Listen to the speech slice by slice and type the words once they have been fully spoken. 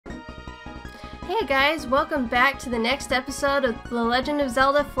Hey guys, welcome back to the next episode of The Legend of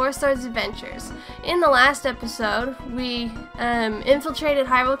Zelda 4 Swords Adventures. In the last episode, we infiltrated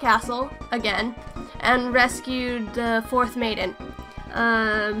Hyrule Castle again and rescued the fourth maiden.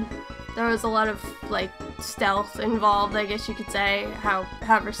 There was a lot of stealth involved, I guess you could say,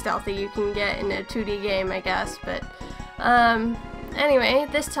 however stealthy you can get in a 2D game, I guess. But anyway,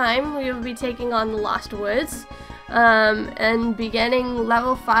 this time we will be taking on the Lost Woods. And beginning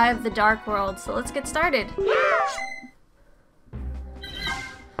level 5, the Dark World. So let's get started.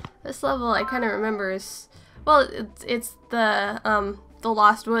 This level I kind of remember is, well, it's the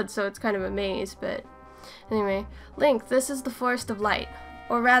Lost Woods, so it's kind of a maze. But anyway, Link, this is the Forest of Light,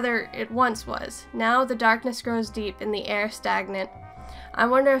 or rather, it once was. Now the darkness grows deep and the air stagnant. I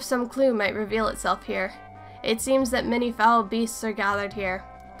wonder if some clue might reveal itself here. It seems that many foul beasts are gathered here.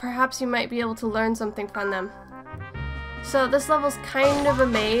 Perhaps you might be able to learn something from them. So this level's kind of a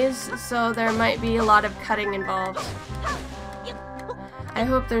maze, so there might be a lot of cutting involved. I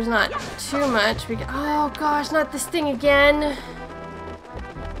hope there's not too much. Oh gosh, not this thing again!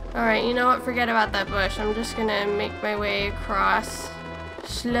 Alright, you know what? Forget about that bush. I'm just gonna make my way across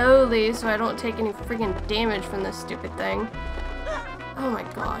slowly so I don't take any freaking damage from this stupid thing. Oh my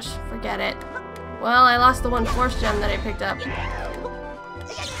gosh, forget it. Well, I lost the one force gem that I picked up.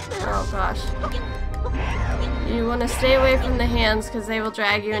 Oh gosh. You want to stay away from the hands because they will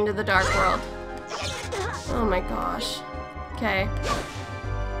drag you into the Dark World. Oh my gosh. Okay.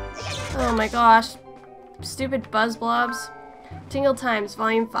 Oh my gosh. Stupid buzz blobs. Tingle Times,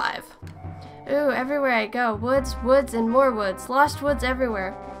 Volume 5. Ooh, everywhere I go. Woods, woods, and more woods. Lost woods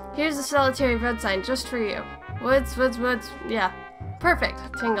everywhere. Here's a solitary road sign just for you. Woods, woods, woods. Yeah. Perfect.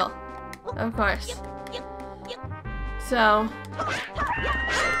 Tingle. Of course. So...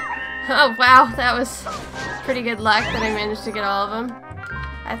 oh wow, that was pretty good luck that I managed to get all of them.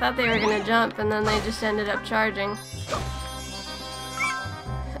 I thought they were gonna jump and then they just ended up charging.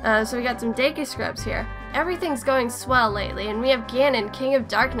 So we got some Deku Scrubs here. Everything's going swell lately and we have Ganon, King of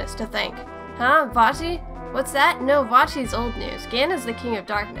Darkness, to thank. Huh? Vati? What's that? No, Vati's old news. Ganon's the King of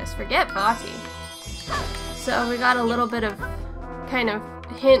Darkness. Forget Vati. So we got a little bit of kind of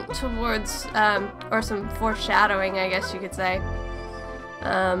hint towards, or some foreshadowing, I guess you could say.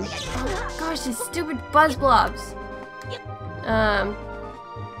 Oh gosh, these stupid buzz blobs.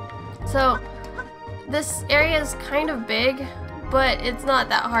 So this area is kind of big, but it's not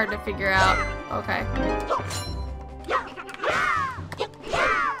that hard to figure out. Okay.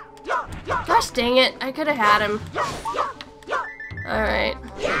 Gosh dang it, I could have had him. Alright.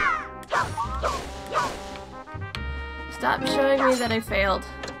 Stop showing me that I failed.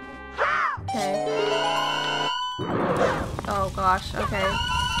 Okay. Oh gosh, okay.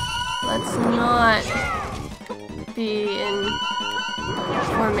 Let's not be in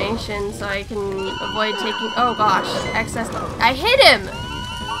formation so I can avoid taking— oh gosh, excess— I hit him!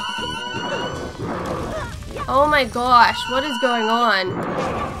 Oh my gosh, what is going on?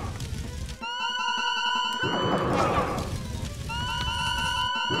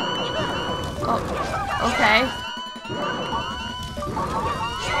 Oh, okay.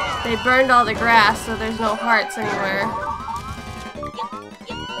 They burned all the grass, so there's no hearts anywhere.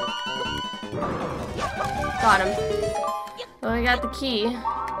 Got him. Well, we got the key.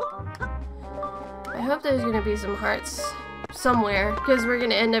 I hope there's gonna be some hearts somewhere, because we're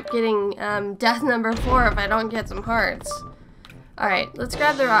gonna end up getting death number 4 if I don't get some hearts. Alright, let's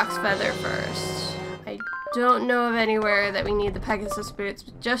grab the Rock's Feather first. I don't know of anywhere that we need the Pegasus boots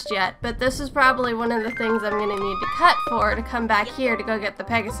just yet, but this is probably one of the things I'm gonna need to cut for to come back here to go get the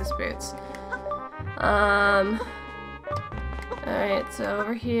Pegasus boots. Alright, so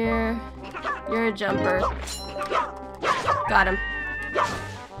over here, you're a jumper. Got him.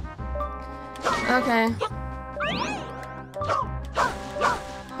 Okay.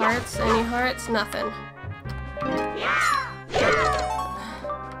 Hearts? Any hearts? Nothing.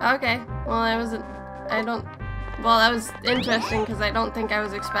 Okay. Well, well, that was interesting because I don't think I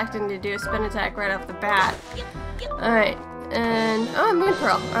was expecting to do a spin attack right off the bat. Alright. And, oh, Moon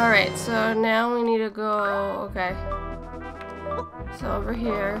Pearl. Alright, so now we need to go, okay. So over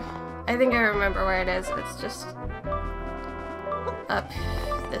here, I think I remember where it is. It's just up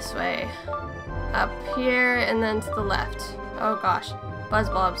this way. Up here and then to the left. Oh gosh. Buzz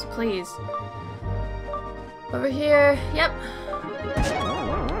blobs, please. Over here, yep. So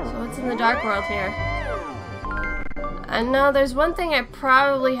what's in the Dark World here? And now there's one thing I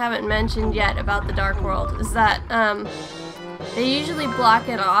probably haven't mentioned yet about the Dark World, is that they usually block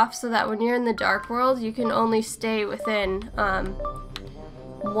it off so that when you're in the Dark World you can only stay within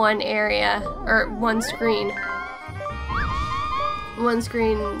one area, or one screen,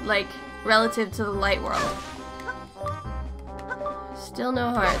 like relative to the light world. Still no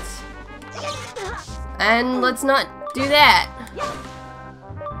hearts. And let's not do that.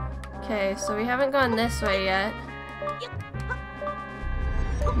 Okay, so we haven't gone this way yet.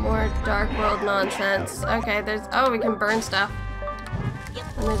 More dark world nonsense. Okay, there's... Oh, we can burn stuff.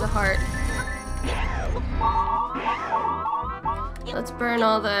 And there's a heart. Let's burn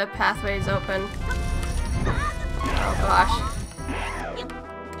all the pathways open. Oh gosh.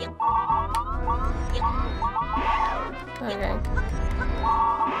 Okay.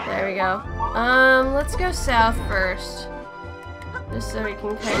 There we go. Let's go south first. Just so we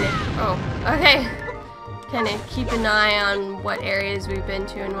can kind of... Oh, okay. Kind of keep an eye on what areas we've been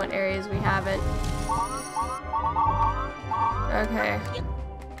to and what areas we haven't. Okay.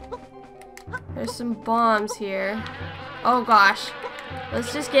 There's some bombs here. Oh gosh.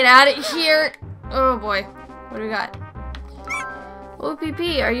 Let's just get out of here. Oh boy. What do we got? OPP,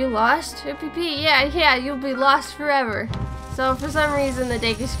 are you lost? OPP, yeah, you'll be lost forever. So for some reason the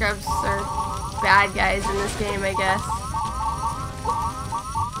Deku Scrubs are bad guys in this game, I guess.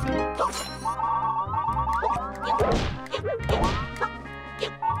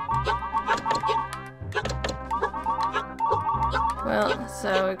 Well,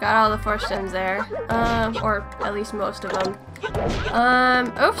 so we got all the 4 stems there, or at least most of them.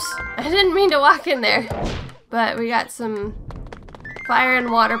 Oops, I didn't mean to walk in there, but we got some fire and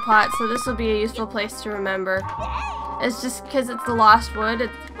water pots, so this will be a useful place to remember. It's just because it's the lost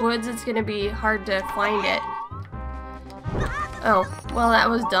woods, it's gonna be hard to find it. Oh, well that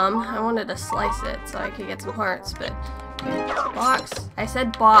was dumb. I wanted to slice it so I could get some hearts, but... Box. I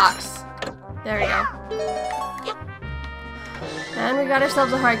said box. There we go. And we got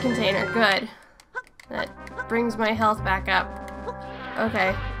ourselves a heart container. Good. That brings my health back up.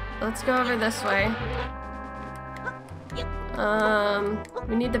 Okay, let's go over this way.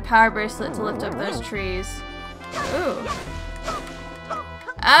 We need the power bracelet to lift up those trees. Ooh.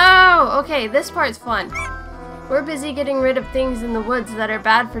 Oh, okay, this part's fun. We're busy getting rid of things in the woods that are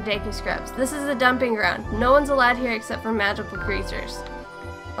bad for Deku Scrubs. This is the dumping ground. No one's allowed here except for magical creatures.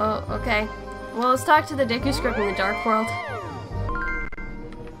 Oh, okay. Well, let's talk to the Deku Scrub in the dark world.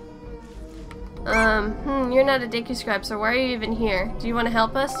 You're not a Deku Scrub, so why are you even here? Do you want to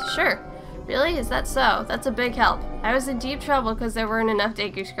help us? Sure. Really? Is that so? That's a big help. I was in deep trouble because there weren't enough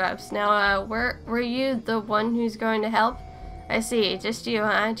Deku Scrubs. Now, were you the one who's going to help? I see. Just you,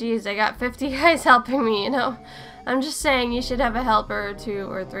 huh? Jeez, I got 50 guys helping me, you know? I'm just saying you should have a helper or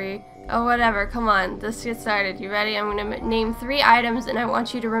 2 or 3. Oh, whatever. Come on. Let's get started. You ready? I'm going to name 3 items and I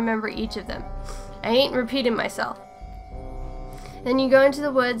want you to remember each of them. I ain't repeating myself. Then you go into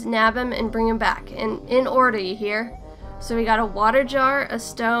the woods, nab him, and bring him back. In order, you hear? So we got a water jar, a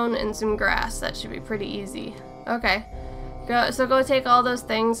stone, and some grass. That should be pretty easy. Okay. So go take all those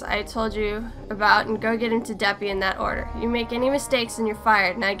things I told you about and go get him to Deppy in that order. You make any mistakes and you're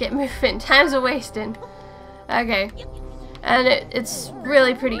fired. Now get moving. Time's a wasting. Okay. And it's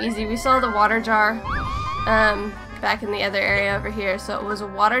really pretty easy. We saw the water jar back in the other area over here. So it was a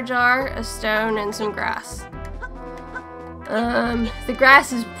water jar, a stone, and some grass. The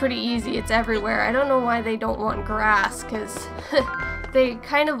grass is pretty easy. It's everywhere. I don't know why they don't want grass, because they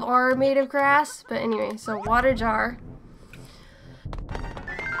kind of are made of grass. But anyway, so water jar.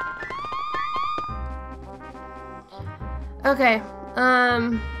 Okay,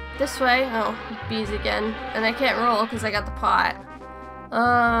 this way. Oh, bees again. And I can't roll because I got the pot.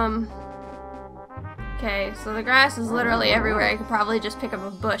 Okay, so the grass is literally everywhere. I could probably just pick up a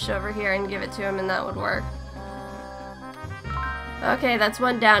bush over here and give it to him and that would work. Okay, that's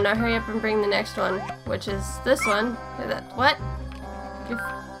one down. Now hurry up and bring the next one, which is this one. What?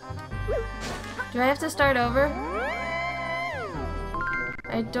 Do I have to start over?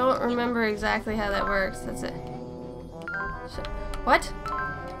 I don't remember exactly how that works. That's it. What?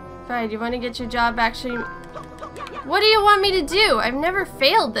 Fine, do you want to get your job back? What do you want me to do? I've never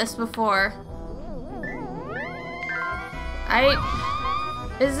failed this before.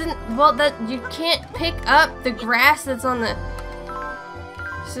 Well, that you can't pick up the grass that's on the...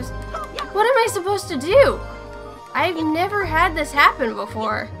 What am I supposed to do? I've never had this happen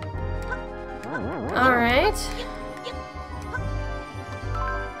before. Alright.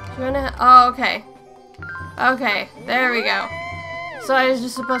 You wanna... Oh, okay. Okay, there we go. So I was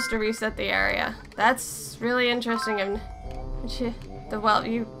just supposed to reset the area. That's really interesting.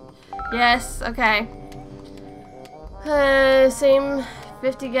 Yes, okay. Same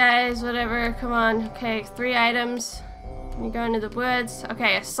 50 guys, whatever. Come on. Okay, 3 items. You go into the woods.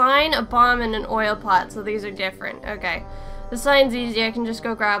 Okay, a sign, a bomb, and an oil pot. So these are different. Okay. The sign's easy. I can just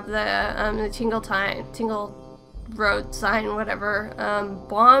go grab the tingle road sign, whatever.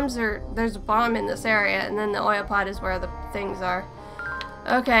 Bombs are... There's a bomb in this area, and then the oil pot is where the things are.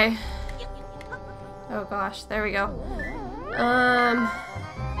 Okay. Oh gosh, there we go.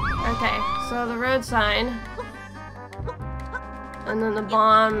 Okay, so the road sign, and then the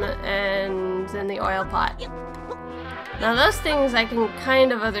bomb, and then the oil pot. Now those things I can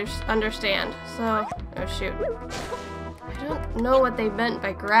kind of understand, so... Oh shoot. I don't know what they meant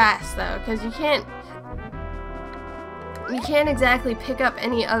by grass though, because you can't exactly pick up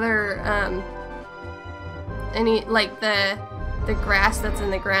any other, like the grass that's in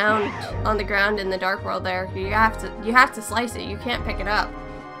the ground, on the ground in the Dark World there. You have to slice it, you can't pick it up.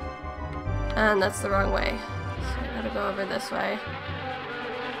 And that's the wrong way. So I gotta go over this way.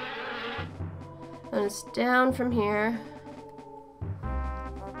 And it's down from here.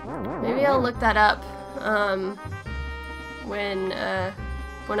 Maybe I'll look that up when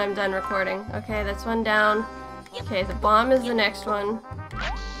I'm done recording. Okay, that's one down. Okay, the bomb is the next one.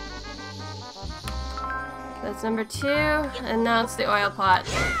 That's number 2, and now it's the oil pot.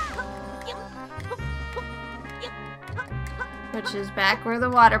 Which is back where the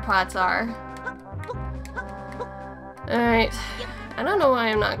water pots are. Alright. I don't know why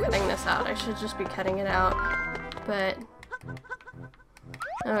I'm not cutting this out. I should just be cutting it out. But...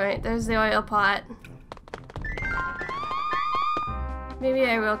 Alright, there's the oil pot. Maybe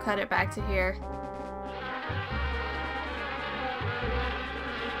I will cut it back to here.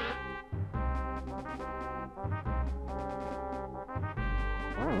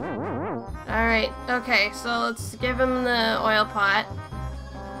 Alright, okay, so let's give him the oil pot.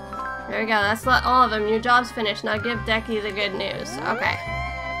 There we go, that's all of them. Your job's finished. Now give Deku the good news. Okay.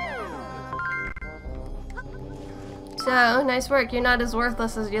 So, nice work. You're not as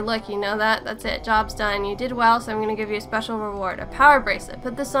worthless as you look, you know that? That's it. Job's done. You did well, so I'm going to give you a special reward. A power bracelet.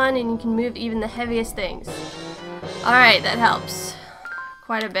 Put this on and you can move even the heaviest things. Alright, that helps.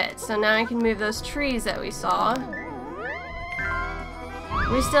 Quite a bit. So now I can move those trees that we saw.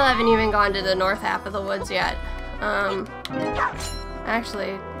 We still haven't even gone to the north half of the woods yet.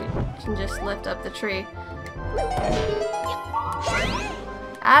 Actually, we can just lift up the tree.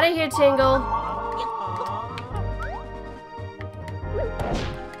 Out of here, Tingle!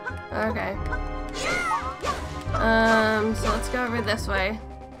 Okay. So let's go over this way.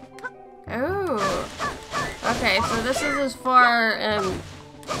 Oh! Okay, so this is as far,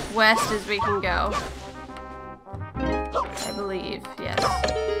 west as we can go. I believe, yes.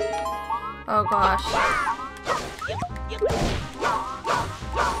 Oh gosh.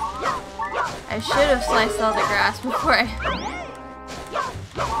 I should have sliced all the grass before I...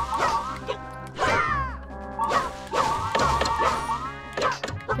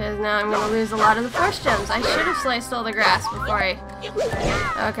 Because now I'm going to lose a lot of the force gems. I should have sliced all the grass before I...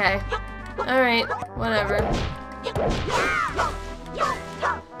 Okay. Alright, whatever.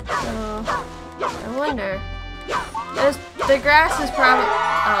 So, I wonder... The grass is probably...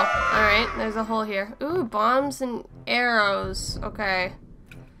 Oh, alright, there's a hole here. Ooh, bombs and arrows. Okay.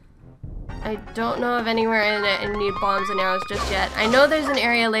 I don't know of anywhere in it I need bombs and arrows just yet. I know there's an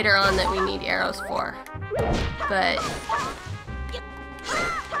area later on that we need arrows for. But...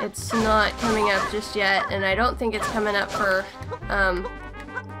 it's not coming up just yet, and I don't think it's coming up for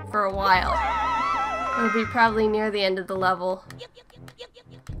a while. It'll be probably near the end of the level.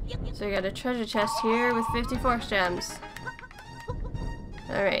 So we got a treasure chest here with 50 force gems.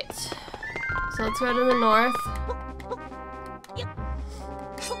 Alright. So let's go to the north.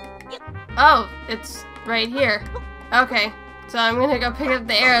 Oh, it's right here. Okay, so I'm gonna go pick up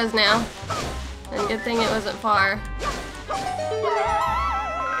the arrows now. And good thing it wasn't far.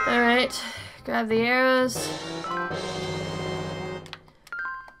 Alright, grab the arrows.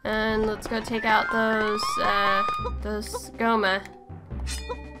 And let's go take out those Goma.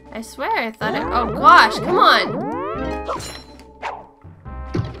 I swear I thought it- oh gosh, come on!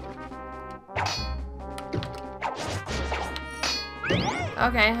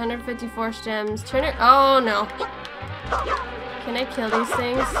 Okay, 150 force gems. Turn it- oh no. Can I kill these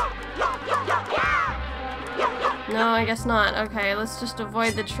things? No, I guess not. Okay, let's just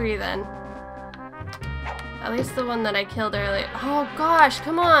avoid the tree then. At least the one that I killed earlier. Oh gosh,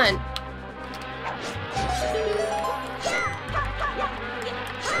 come on!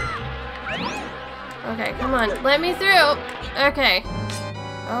 Okay, come on. Let me through! Okay.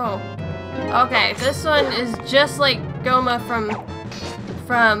 Oh. Okay, this one is just like Goma from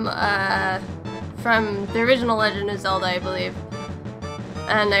the original Legend of Zelda, I believe.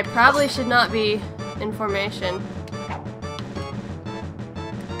 And I probably should not be in formation.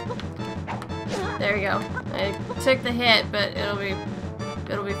 There we go. I took the hit, but it'll be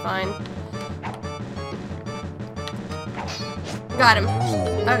fine. Got him.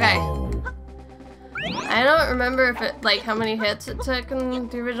 Okay. I don't remember if it, like, how many hits it took in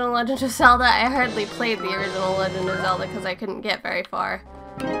the original Legend of Zelda. I hardly played the original Legend of Zelda because I couldn't get very far.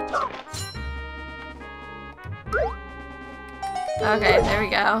 Okay, there we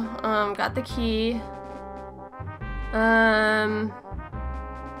go. Got the key.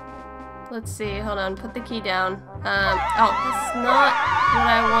 Let's see, hold on, put the key down. Oh, that's not what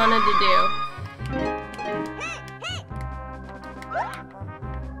I wanted to do.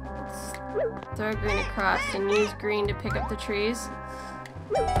 Let's throw green across and use green to pick up the trees.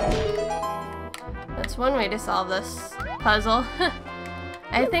 That's one way to solve this puzzle.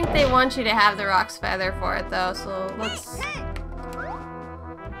 I think they want you to have the Rock's Feather for it though, so let's...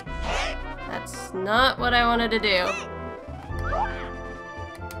 That's not what I wanted to do.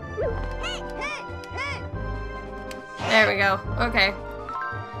 There we go. Okay.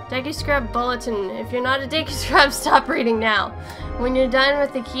 Deku Scrub Bulletin. If you're not a Deku Scrub, stop reading now. When you're done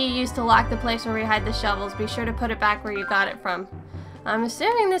with the key used to lock the place where we hide the shovels, be sure to put it back where you got it from. I'm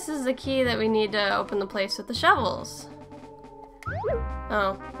assuming this is the key that we need to open the place with the shovels.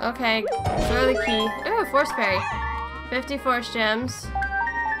 Oh, okay. Throw the key. Ooh, Force Fairy. 50 Force Gems.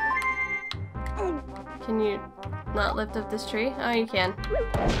 Can you not lift up this tree? Oh, you can.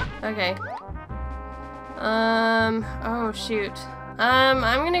 Okay. Oh shoot. I'm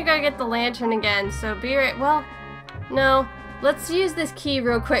gonna go get the lantern again, so be right, well, no. Let's use this key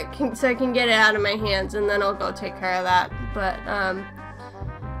real quick so I can get it out of my hands, and then I'll go take care of that. But,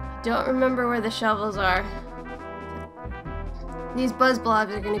 don't remember where the shovels are. These buzz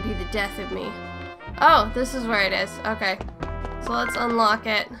blobs are gonna be the death of me. Oh, this is where it is. Okay. So let's unlock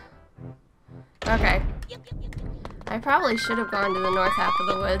it. Okay. I probably should have gone to the north half of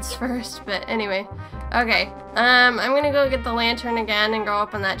the woods first, but anyway. Okay, I'm gonna go get the lantern again and go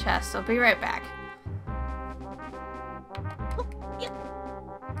open that chest, so be right back.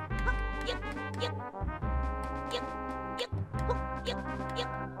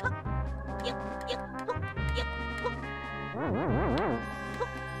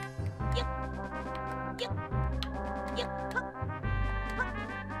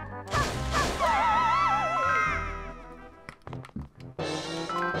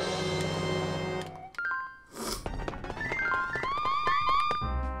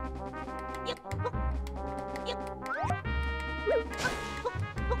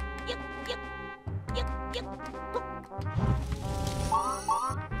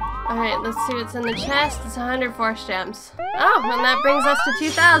 Alright, let's see what's in the chest. It's 100 Force Gems. Oh, and that brings us to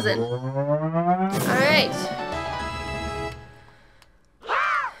 2,000. Alright.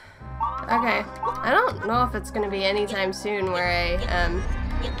 Okay. I don't know if it's gonna be anytime soon where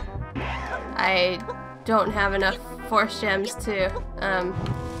I don't have enough Force Gems to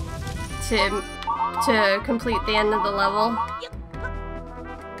complete the end of the level.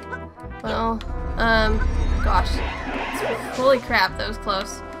 Well, gosh. Holy crap, that was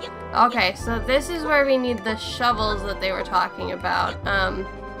close. Okay, so this is where we need the shovels that they were talking about.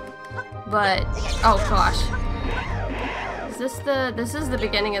 But, oh gosh. This is the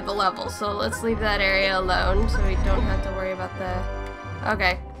beginning of the level, so let's leave that area alone so we don't have to worry about the...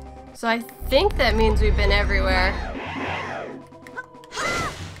 Okay, so I think that means we've been everywhere.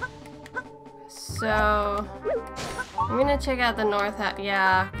 So, I'm gonna check out the north half,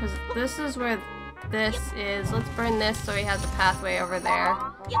 yeah, because this is where this is. Let's burn this so we have the pathway over there.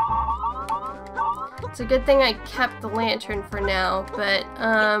 It's a good thing I kept the lantern for now, but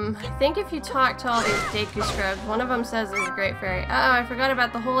I think if you talk to all these Deku Scrubs, one of them says there's a great fairy. Oh, I forgot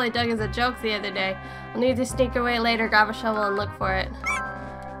about the hole I dug as a joke the other day. I'll need to sneak away later, grab a shovel, and look for it.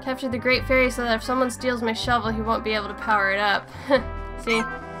 Capture the great fairy so that if someone steals my shovel, he won't be able to power it up. See?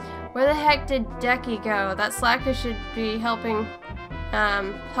 Where the heck did Deku go? That slacker should be helping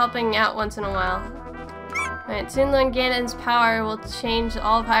out once in a while. Alright, soon Lord Ganon's power will change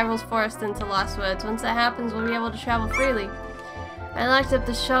all of Hyrule's forest into Lost Woods. Once that happens, we'll be able to travel freely. I locked up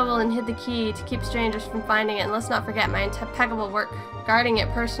the shovel and hid the key to keep strangers from finding it, and let's not forget my impeccable work guarding it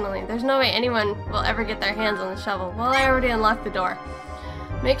personally. There's no way anyone will ever get their hands on the shovel. Well, I already unlocked the door.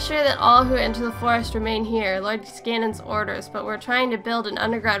 Make sure that all who enter the forest remain here, Lord Ganon's orders, but we're trying to build an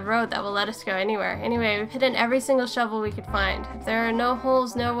underground road that will let us go anywhere. Anyway, we've hidden every single shovel we could find. If there are no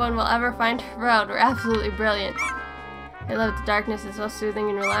holes, no one will ever find a road. We're absolutely brilliant. I love the darkness, it's so soothing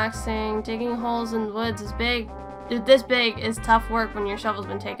and relaxing. Digging holes in the woods is this big is tough work when your shovel's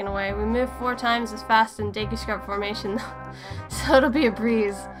been taken away. We move 4 times as fast in Deku Scrub formation, so it'll be a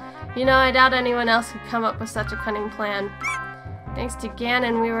breeze. You know, I doubt anyone else could come up with such a cunning plan. Thanks to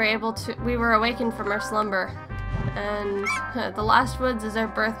Ganon, we were awakened from our slumber. And the Lost Woods is our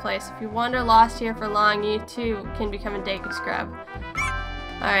birthplace. If you wander lost here for long, you too can become a Deku Scrub.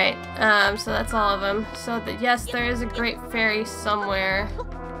 Alright, so that's all of them. So yes, there is a great fairy somewhere.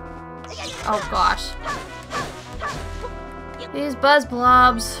 Oh gosh. These buzz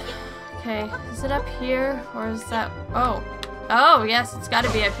blobs. Okay, is it up here? Or is that... Oh. Oh, yes, it's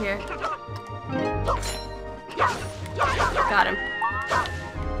gotta be up here. Got him.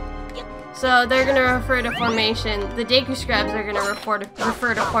 So they're gonna refer to formation. The Deku Scrubs are gonna refer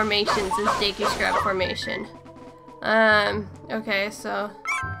to formations as Deku Scrub formation. Okay, so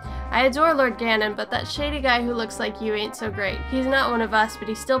I adore Lord Ganon, but that shady guy who looks like you ain't so great. He's not one of us, but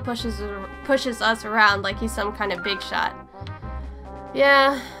he still pushes us around like he's some kind of big shot.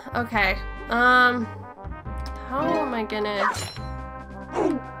 Yeah, okay. How am I gonna...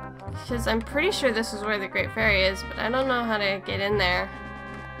 Because I'm pretty sure this is where the Great Fairy is, but I don't know how to get in there.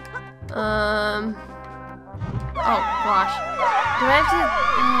 Oh gosh. Do I have to...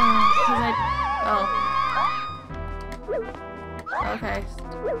 Okay.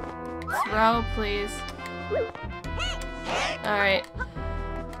 Throw, please. Alright.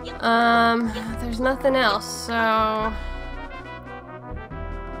 There's nothing else, so...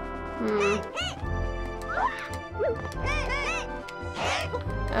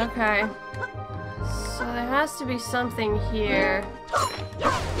 Okay. So there has to be something here.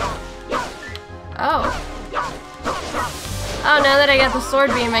 Oh. Oh, now that I got the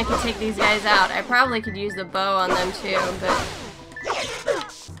sword beam, I can take these guys out. I probably could use the bow on them too, but...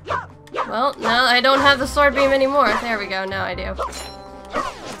 Well, no, I don't have the sword beam anymore. There we go, now I do.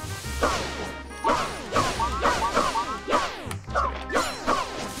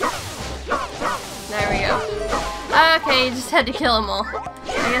 There we go. Okay, you just had to kill them all.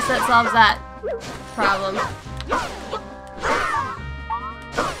 I guess that solves that problem.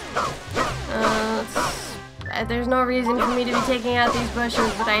 There's no reason for me to be taking out these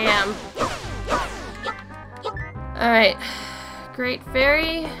bushes, but I am. Alright. Great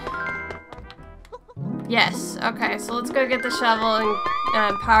Fairy. Yes. Okay, so let's go get the shovel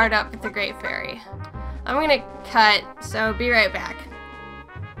and power it up with the Great Fairy. I'm gonna cut, so be right back.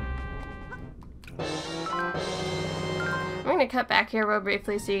 I'm gonna cut back here real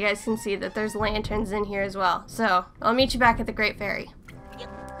briefly so you guys can see that there's lanterns in here as well. So, I'll meet you back at the Great Fairy.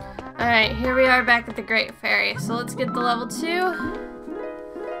 Alright, here we are back at the Great Fairy. So let's get the level 2.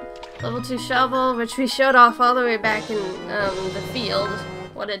 Level 2 shovel, which we showed off all the way back in the field,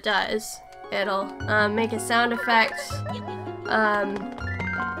 what it does. It'll make a sound effect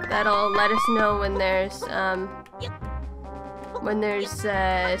that'll let us know when there's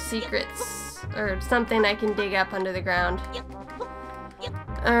secrets or something I can dig up under the ground.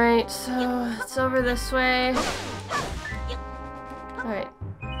 Alright, so it's over this way. Alright.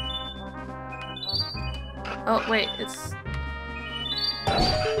 Oh, wait, it's...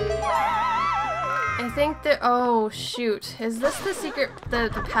 I think that... Oh, shoot. Is this the secret...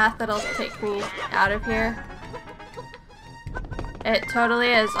 the path that'll take me out of here? It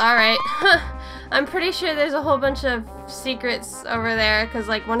totally is. Alright. I'm pretty sure there's a whole bunch of secrets over there, because,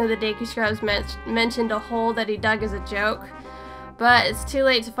 like, one of the Deku Scrubs mentioned a hole that he dug as a joke. But it's too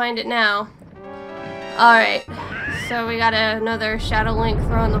late to find it now. Alright. So we got another Shadow Link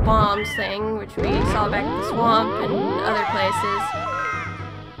throwing the bombs thing, which we saw back at the swamp and other places.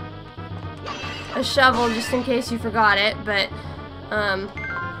 A shovel, just in case you forgot it, but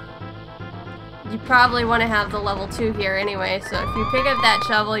you probably want to have the level 2 here anyway, so if you pick up that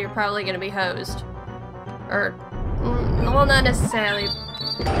shovel, you're probably going to be hosed. Or, well, not necessarily,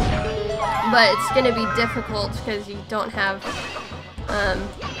 but it's going to be difficult because you don't have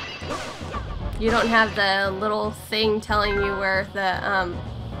the little thing telling you where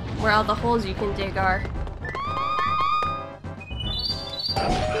where all the holes you can dig are.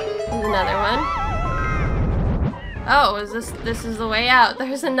 There's another one. Oh, this is the way out.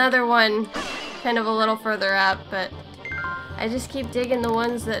 There's another one kind of a little further up, but I just keep digging the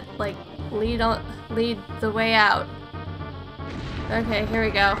ones that like lead the way out. Okay, here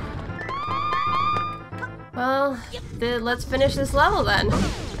we go. Well, let's finish this level then.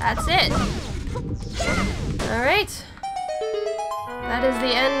 That's it. Alright. That is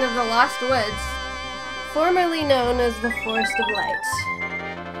the end of the Lost Woods, formerly known as the Forest of Light.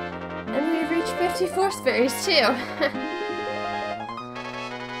 And we've reached 50 forest fairies too.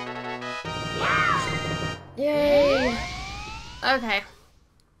 Yay! Okay.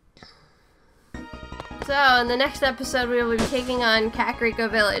 So, in the next episode we will be taking on Kakariko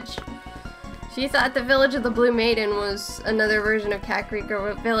Village. She thought the Village of the Blue Maiden was another version of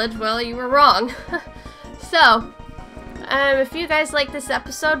Kakariko Village. Well, you were wrong. So, if you guys like this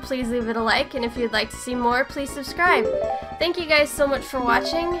episode, please leave it a like, and if you'd like to see more, please subscribe. Thank you guys so much for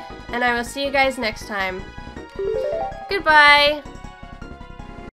watching, and I will see you guys next time. Goodbye!